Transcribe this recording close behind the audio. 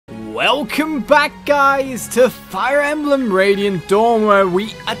Welcome back, guys, to Fire Emblem Radiant Dawn, where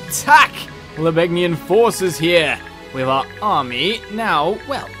we attack the Begnion forces here with our army now,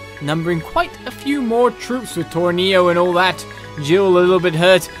 well, numbering quite a few more troops with Tornillo and all that. Jill a little bit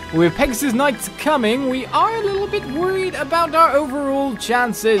hurt. With Pegasus Knights coming, we are a little bit worried about our overall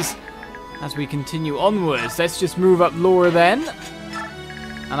chances as we continue onwards. Let's just move up lower then.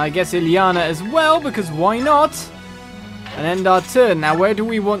 And I guess Ilyana as well, because why not? And end our turn. Now, where do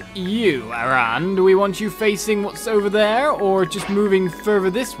we want you, Aran? Do we want you facing what's over there, or just moving further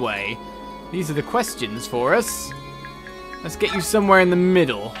this way? These are the questions for us. Let's get you somewhere in the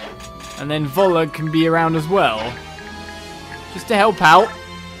middle. And then Volug can be around as well. Just to help out,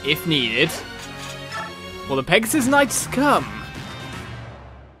 if needed. Well, the Pegasus Knights come.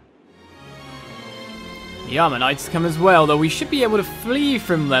 The Armor Knights come as well, though we should be able to flee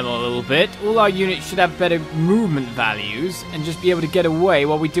from them a little bit. All our units should have better movement values and just be able to get away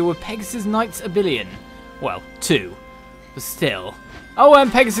while we deal with Pegasus Knights a billion. Well, 2. But still. Oh,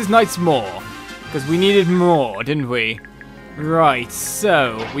 and Pegasus Knights more. Because we needed more, didn't we? Right,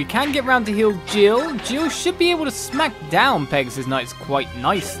 so we can get round to heal Jill. Jill should be able to smack down Pegasus Knights quite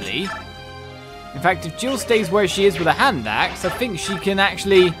nicely. In fact, if Jill stays where she is with a hand axe, I think she can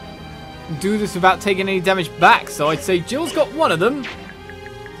actually do this without taking any damage back. So I'd say Jill's got one of them.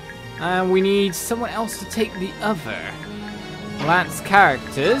 And we need someone else to take the other. Lance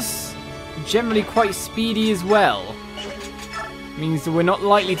characters, generally quite speedy as well. Means that we're not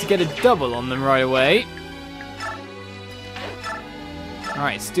likely to get a double on them right away.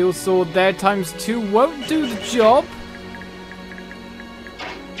 Alright, Steel Sword there times 2 won't do the job.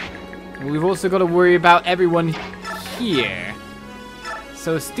 We've also got to worry about everyone here.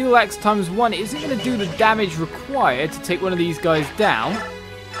 So Steel Axe times 1 isn't going to do the damage required to take one of these guys down.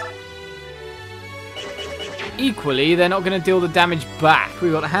 Equally, they're not going to deal the damage back.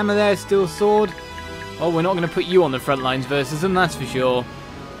 We've got Hammer there, Steel Sword. Oh, we're not going to put you on the front lines versus them, that's for sure.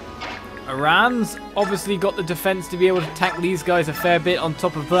 Aran's obviously got the defense to be able to tank these guys a fair bit on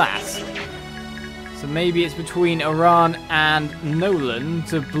top of that. So maybe it's between Aran and Nolan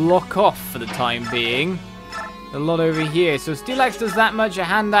to block off for the time being. A lot over here. So Steel Axe does that much. A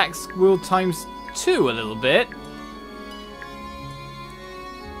Hand Axe will times 2 a little bit.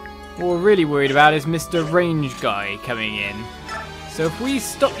 What we're really worried about is Mr. Range Guy coming in. So if we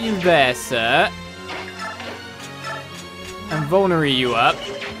stop you there, sir, and vulnerate you up,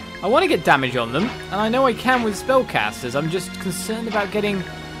 I want to get damage on them, and I know I can with spellcasters. I'm just concerned about getting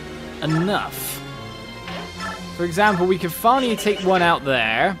enough. For example, we could finally take one out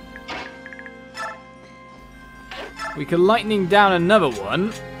there. We could lightning down another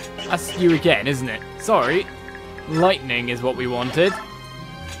one. That's you again, isn't it? Sorry. Lightning is what we wanted.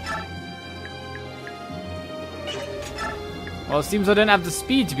 Well, it seems I don't have the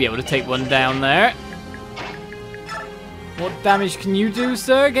speed to be able to take one down there. What damage can you do,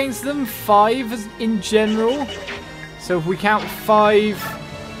 sir, against them? 5 in general. So if we count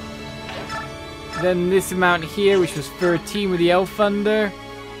 5, then this amount here, which was 13 with the Elf Thunder,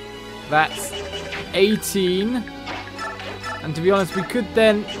 that's 18. And to be honest, we could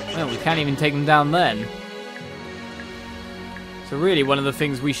then... well, we can't even take them down then. So really, one of the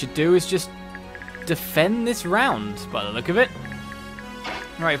things we should do is just defend this round, by the look of it.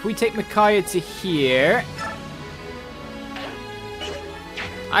 Alright, if we take Micaiah to here...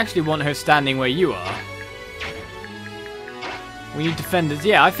 I actually want her standing where you are. We need defenders.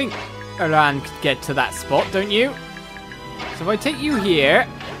 Yeah, I think Aran could get to that spot, don't you? So if I take you here,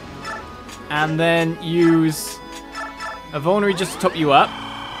 and then use a vulnerary just to top you up.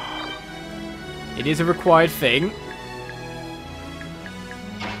 It is a required thing.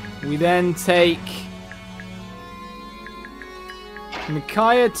 We then take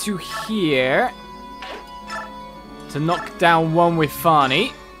Micaiah to here to knock down one with Farney.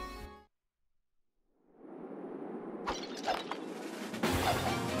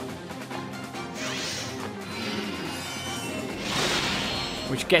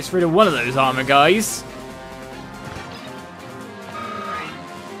 Which gets rid of one of those armor guys.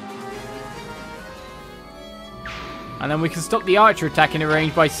 And then we can stop the archer attack in a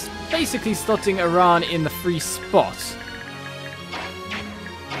range by basically slotting Aran in the free spot.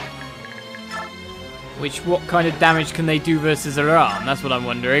 What kind of damage can they do versus Aran? That's what I'm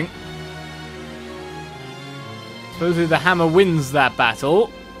wondering. Supposedly the hammer wins that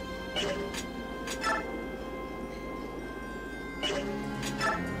battle.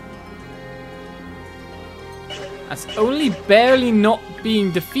 That's only barely not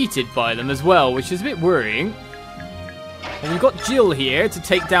being defeated by them as well, which is a bit worrying. And we've got Jill here to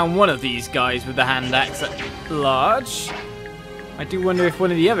take down one of these guys with the hand axe at large. I do wonder if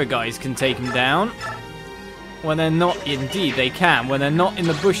one of the other guys can take him down. When they're not, indeed they can, when they're not in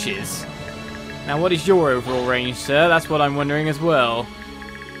the bushes. Now what is your overall range, sir? That's what I'm wondering as well.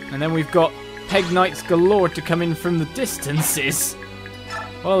 And then we've got Peg Knights galore to come in from the distances.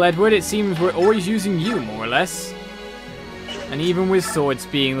 Well, Edward, it seems we're always using you, more or less. And even with swords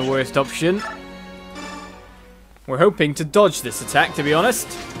being the worst option. We're hoping to dodge this attack, to be honest.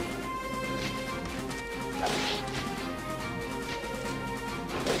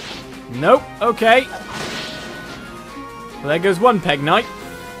 Nope, okay. Well, there goes one Peg Knight.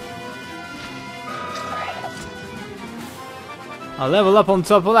 I'll level up on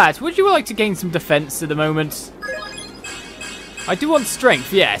top of that. Would you like to gain some defense at the moment? I do want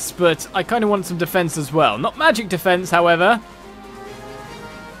strength, yes, but I kind of want some defense as well. Not magic defense, however.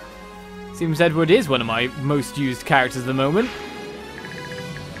 Seems Edward is one of my most used characters at the moment.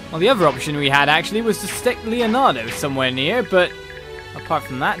 Well, the other option we had actually was to stick Leonardo somewhere near, but apart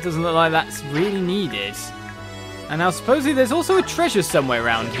from that, it doesn't look like that's really needed. And now supposedly there's also a treasure somewhere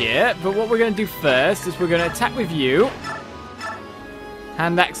around here, but what we're going to do first is we're going to attack with you.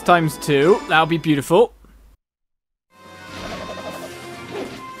 Hand axe times 2, that'll be beautiful.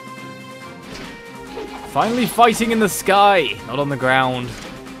 Finally fighting in the sky, not on the ground.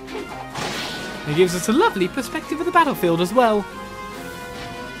 It gives us a lovely perspective of the battlefield as well.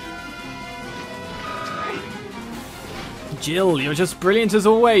 Jill, you're just brilliant as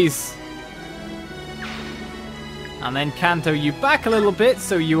always. And then canto you back a little bit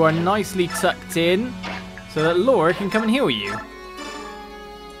so you are nicely tucked in so that Laura can come and heal you.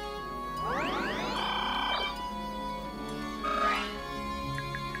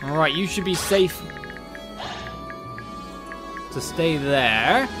 Alright, you should be safe to stay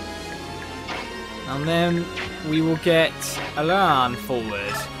there. And then we will get Alan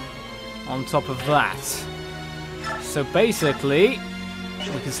forward on top of that. So basically,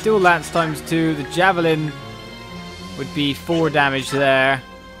 we can still lance times 2. The javelin would be 4 damage there.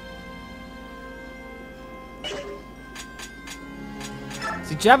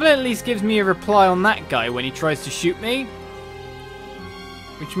 So javelin at least gives me a reply on that guy when he tries to shoot me,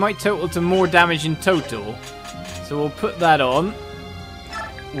 which might total to more damage in total. So we'll put that on.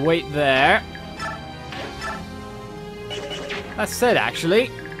 Wait there. That's said,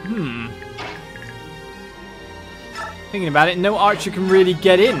 actually. Thinking about it, no archer can really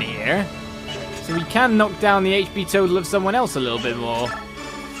get in here. So we can knock down the HP total of someone else a little bit more.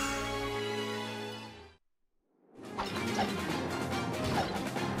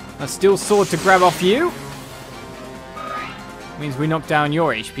 A steel sword to grab off you. Means we knock down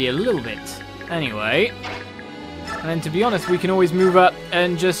your HP a little bit. Anyway. And then to be honest, we can always move up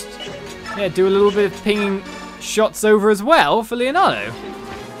and just do a little bit of pinging shots over as well for Leonardo.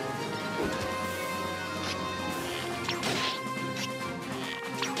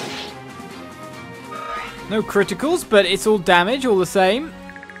 No criticals, but it's all damage all the same.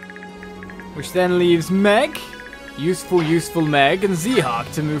 Which then leaves Meg, useful Meg, and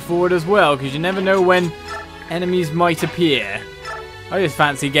Zehawk to move forward as well, because you never know when enemies might appear. I just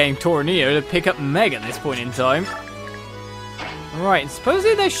fancy getting Tornado to pick up Meg at this point in time. Right,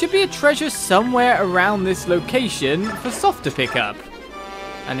 supposedly there should be a treasure somewhere around this location for Soft to pick up.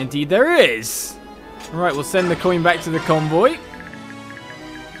 And indeed there is. Right, we'll send the coin back to the convoy.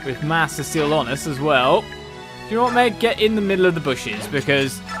 With Master Seal on us as well. You know what, Meg? Get in the middle of the bushes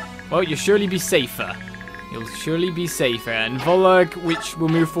because, well, you'll surely be safer. You'll surely be safer. And Volug, which will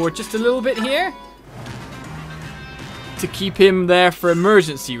move forward just a little bit here to keep him there for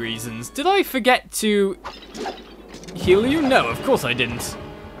emergency reasons. Did I forget to heal you? No, of course I didn't.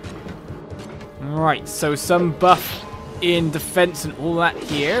 Right, so some buff in defense and all that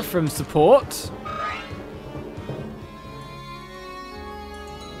here from support.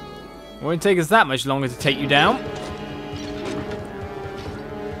 It won't take us that much longer to take you down.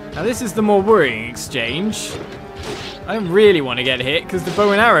 Now this is the more worrying exchange. I don't really want to get hit because the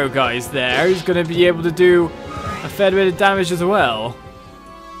bow and arrow guy's there who's going to be able to do a fair bit of damage as well.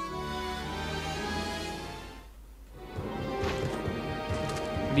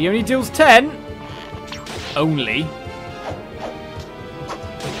 But he only deals 10. Only.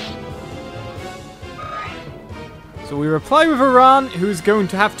 So we reply with Iran, who's going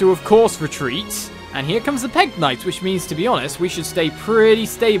to have to, of course, retreat. And here comes the Peg Knights, which means, to be honest, we should stay pretty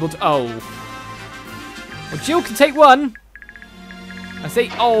stable. Oh. Well, Jill can take one. I say,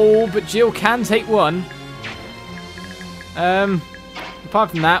 oh, but Jill can take one.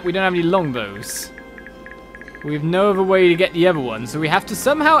 Apart from that, we don't have any longbows. We have no other way to get the other one. So we have to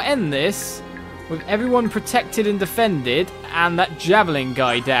somehow end this with everyone protected and defended and that javelin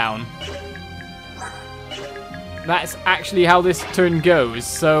guy down. that's actually how this turn goes.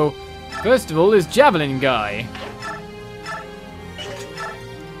 So, first of all, is Javelin Guy.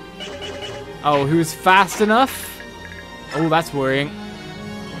 Oh, who's fast enough? Oh, that's worrying.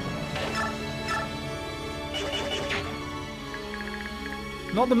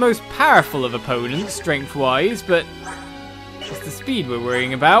 Not the most powerful of opponents, strength-wise, but it's the speed we're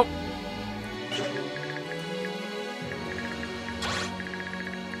worrying about.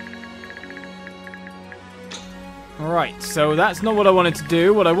 Alright, so that's not what I wanted to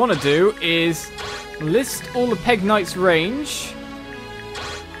do. What I want to do is list all the Peg Knights' range.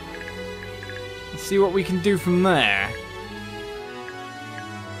 And see what we can do from there.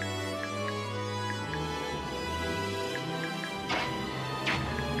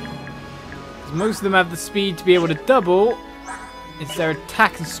 Most of them have the speed to be able to double. It's their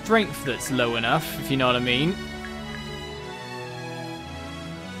attack and strength that's low enough, if you know what I mean.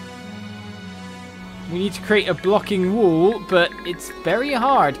 We need to create a blocking wall, but it's very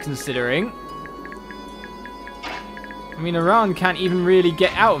hard considering. I mean, Iran can't even really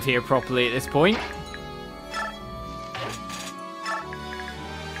get out of here properly at this point.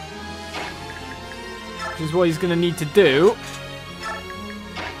 Which is what he's going to need to do.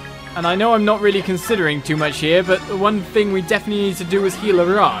 And I know I'm not really considering too much here, but the one thing we definitely need to do is heal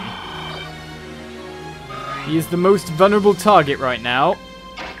Iran. He is the most vulnerable target right now.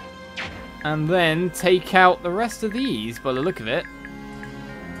 And then take out the rest of these, by the look of it.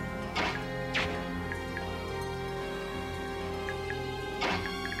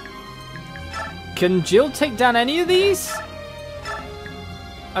 Can Jill take down any of these?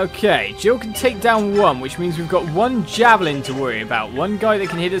 Okay, Jill can take down one, which means we've got one javelin to worry about. One guy that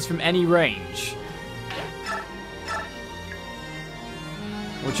can hit us from any range.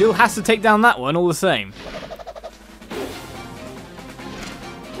 Well, Jill has to take down that one all the same.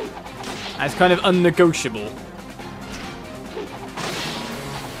 That's kind of unnegotiable.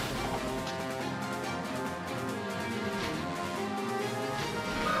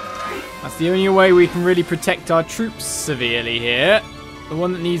 That's the only way we can really protect our troops severely here. The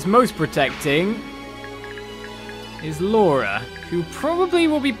one that needs most protecting is Laura, who probably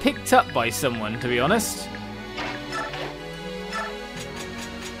will be picked up by someone, to be honest.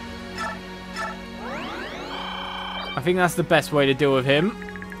 I think that's the best way to deal with him.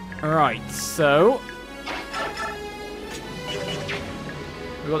 Alright, so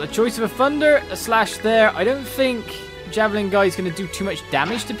we've got the choice of a Thunder, a Slash there. I don't think Javelin Guy is going to do too much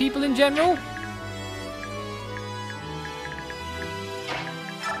damage to people in general.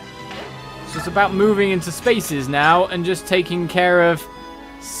 So it's about moving into spaces now and just taking care of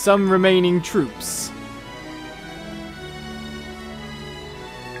some remaining troops.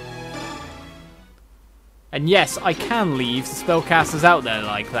 And yes, I can leave the spellcasters out there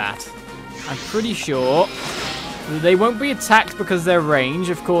like that. I'm pretty sure they won't be attacked because of their range.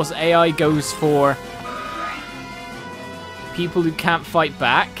 Of course, AI goes for people who can't fight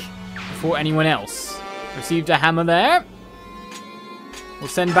back before anyone else. Received a hammer there. We'll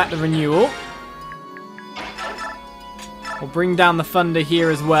send back the renewal. We'll bring down the thunder here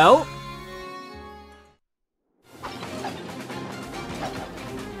as well.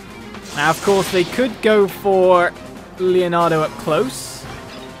 Now, of course, they could go for Leonardo up close.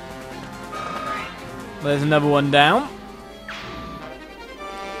 There's another one down.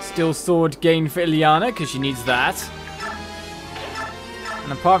 Still sword gain for Ileana, because she needs that.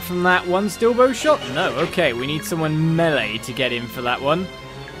 And apart from that, one still bow shot? No, okay, we need someone melee to get in for that one.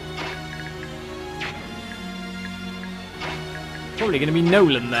 Probably going to be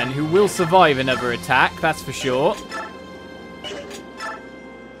Nolan then, who will survive another attack, that's for sure.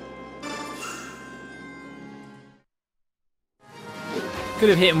 Could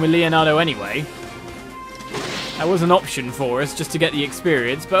have hit him with Leonardo anyway. That was an option for us, just to get the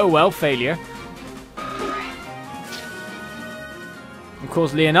experience, but oh well, failure. Of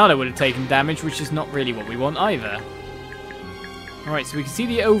course, Leonardo would have taken damage, which is not really what we want either. Alright, so we can see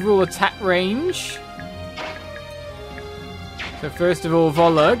the overall attack range. So first of all,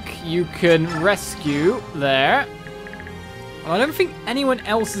 Volug, you can rescue there. Well, I don't think anyone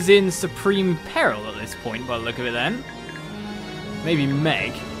else is in supreme peril at this point, by the look of it then. Maybe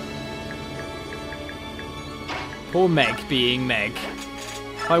Meg. Poor Meg being Meg.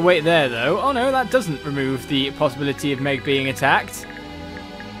 If I wait there, though... Oh, no, that doesn't remove the possibility of Meg being attacked.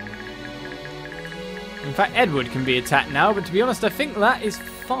 In fact, Edward can be attacked now, but to be honest, I think that is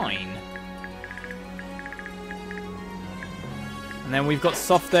fine. And then we've got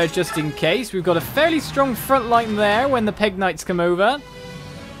Soft there just in case. We've got a fairly strong front line there when the Peg Knights come over.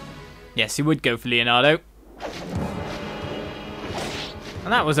 Yes, he would go for Leonardo.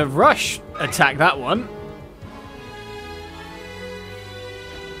 And that was a rush attack, that one.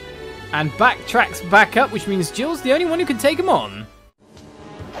 and backtracks back up, which means Jill's the only one who can take him on.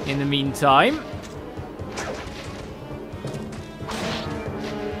 In the meantime,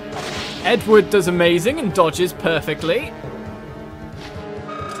 Edward does amazing and dodges perfectly.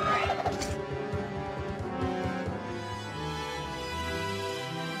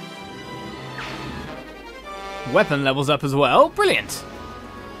 Weapon levels up as well. Brilliant.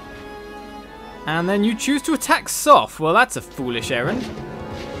 And then you choose to attack Soft. Well, that's a foolish errand.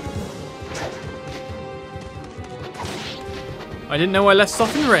 I didn't know I left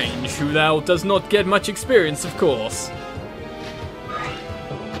Soft in range, who now does not get much experience, of course.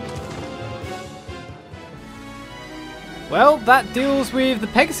 Well, that deals with the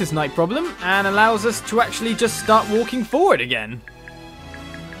Pegasus Knight problem and allows us to actually just start walking forward again.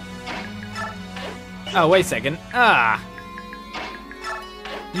 Oh, wait a second.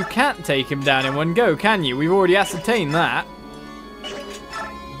 You can't take him down in one go, can you? We've already ascertained that.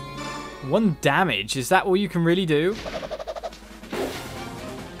 1 damage, is that all you can really do?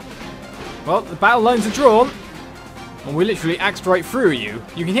 Well, the battle lines are drawn. And we literally axed right through you.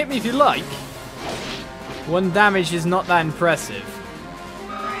 You can hit me if you like. 1 damage is not that impressive.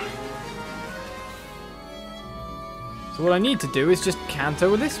 So what I need to do is just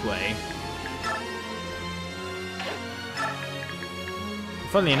canter this way.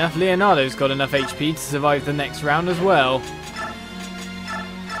 Funnily enough, Leonardo's got enough HP to survive the next round as well.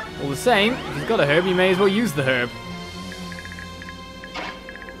 All the same, if he's got a herb, you may as well use the herb.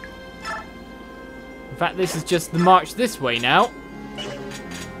 In fact, this is just the march this way now.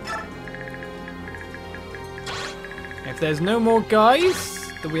 If there's no more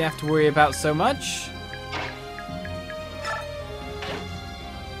guys that we have to worry about so much,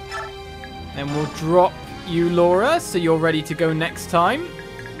 then we'll drop you, Laura, so you're ready to go next time.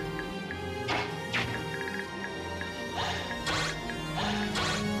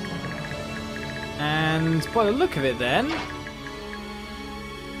 And by the look of it then,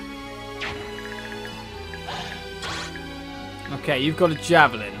 okay, you've got a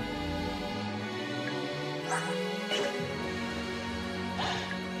javelin.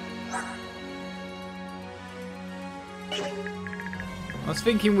 I was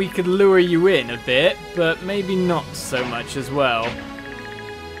thinking we could lure you in a bit, but maybe not so much as well.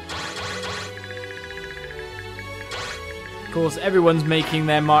 Of course, everyone's making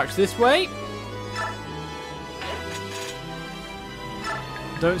their march this way.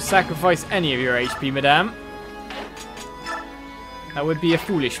 Don't sacrifice any of your HP, madame. That would be a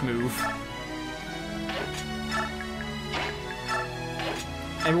foolish move.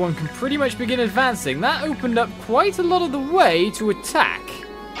 Everyone can pretty much begin advancing. That opened up quite a lot of the way to attack.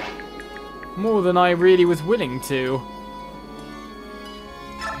 More than I really was willing to.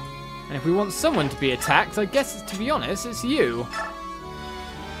 And if we want someone to be attacked, I guess, to be honest, it's you.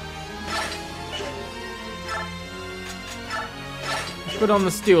 Let's put on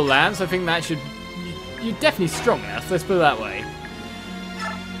the steel lance. I think that should... You're definitely strong enough, let's put it that way.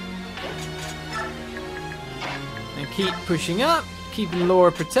 And keep pushing up. Keeping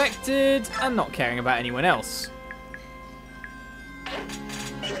Laura protected and not caring about anyone else.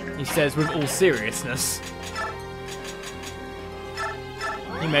 He says with all seriousness.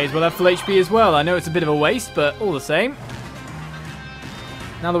 You may as well have full HP as well. I know it's a bit of a waste, but all the same.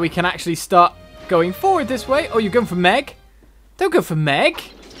 Now that we can actually start going forward this way. Oh, you're going for Meg? Don't go for Meg.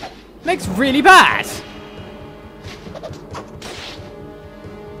 Meg's really bad.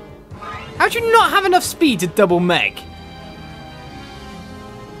 How'd you not have enough speed to double Meg?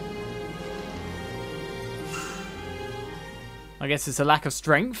 I guess it's a lack of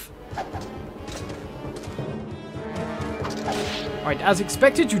strength. Alright, as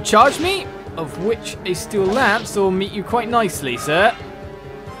expected, you charge me, of which a steel lance will meet you quite nicely, sir.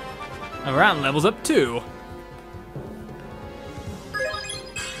 And round levels up too.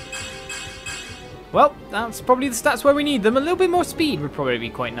 Well, that's probably the stats where we need them. A little bit more speed would probably be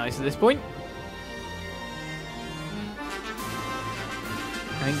quite nice at this point.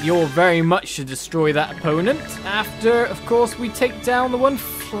 I think you're very much to destroy that opponent after, of course, we take down the one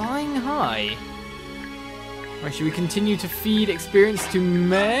flying high. Or should we continue to feed experience to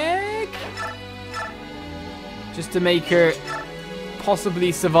Meg? Just to make her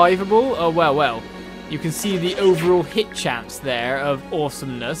possibly survivable? Oh, well. You can see the overall hit chance there of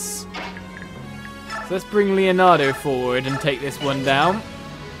awesomeness. So let's bring Leonardo forward and take this one down.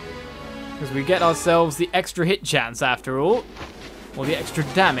 Because we get ourselves the extra hit chance after all. Or the extra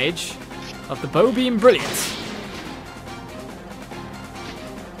damage of the bow being brilliant.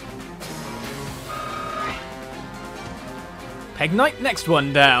 Peg Knight, next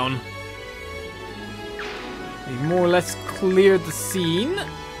one down. We've more or less cleared the scene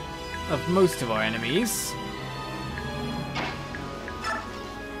of most of our enemies.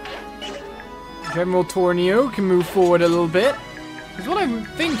 General Tornio can move forward a little bit. Because what I'm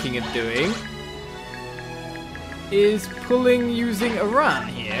thinking of doing is using Iran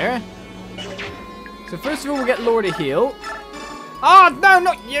here. So first of all, we'll get Laura to heal. Oh, no,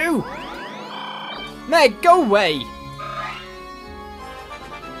 not you! Meg, go away!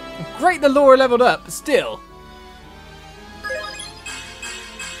 Great, the Laura leveled up, but still.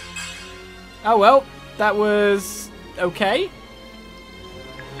 Oh well, that was okay.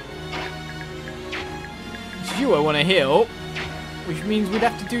 You want to heal, which means we'd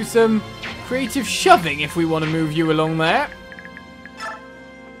have to do some creative shoving if we want to move you along there.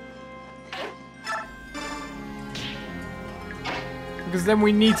 Because then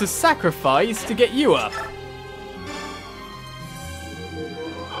we need to sacrifice to get you up.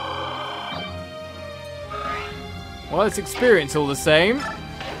 Well, it's experience all the same.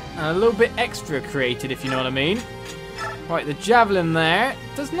 And a little bit extra created, if you know what I mean. Right, the javelin there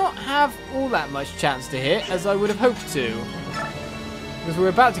does not have all that much chance to hit as I would have hoped to. Because we're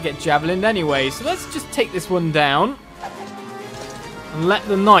about to get javelined anyway, so let's just take this one down. And let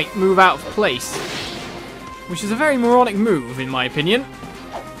the knight move out of place. Which is a very moronic move, in my opinion.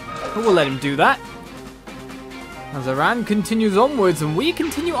 But we'll let him do that. As Iran continues onwards, and we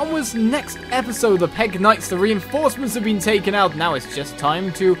continue onwards next episode. The Pegasus Knights, the reinforcements have been taken out. Now it's just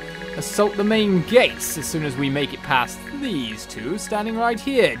time to assault the main gates as soon as we make it past these two standing right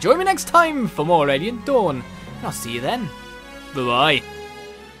here. Join me next time for more Radiant Dawn. And I'll see you then. Bye-bye.